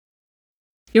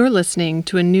You're listening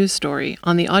to a news story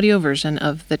on the audio version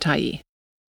of The Tyee.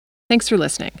 Thanks for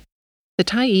listening. The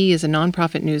Tyee is a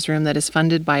nonprofit newsroom that is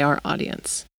funded by our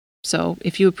audience. So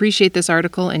if you appreciate this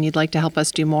article and you'd like to help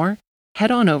us do more,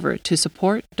 head on over to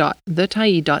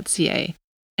support.thetyee.ca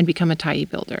and become a Tyee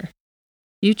builder.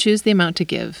 You choose the amount to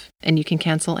give, and you can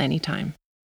cancel anytime.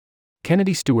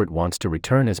 Kennedy Stewart wants to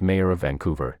return as mayor of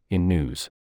Vancouver, in news.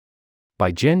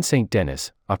 By Jen St.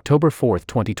 Denis, October 4,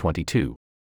 2022.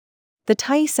 The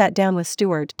Tyee sat down with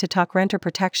Stewart to talk renter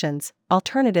protections,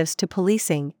 alternatives to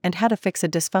policing, and how to fix a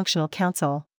dysfunctional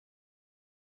council.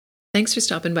 Thanks for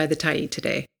stopping by the Tyee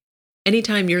today.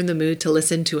 Anytime you're in the mood to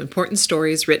listen to important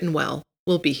stories written well,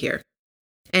 we'll be here.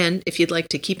 And if you'd like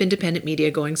to keep independent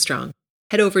media going strong,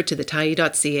 head over to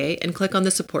thetyee.ca and click on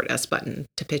the Support Us button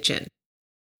to pitch in.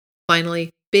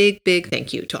 Finally, big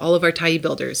thank you to all of our Tyee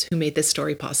builders who made this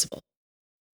story possible.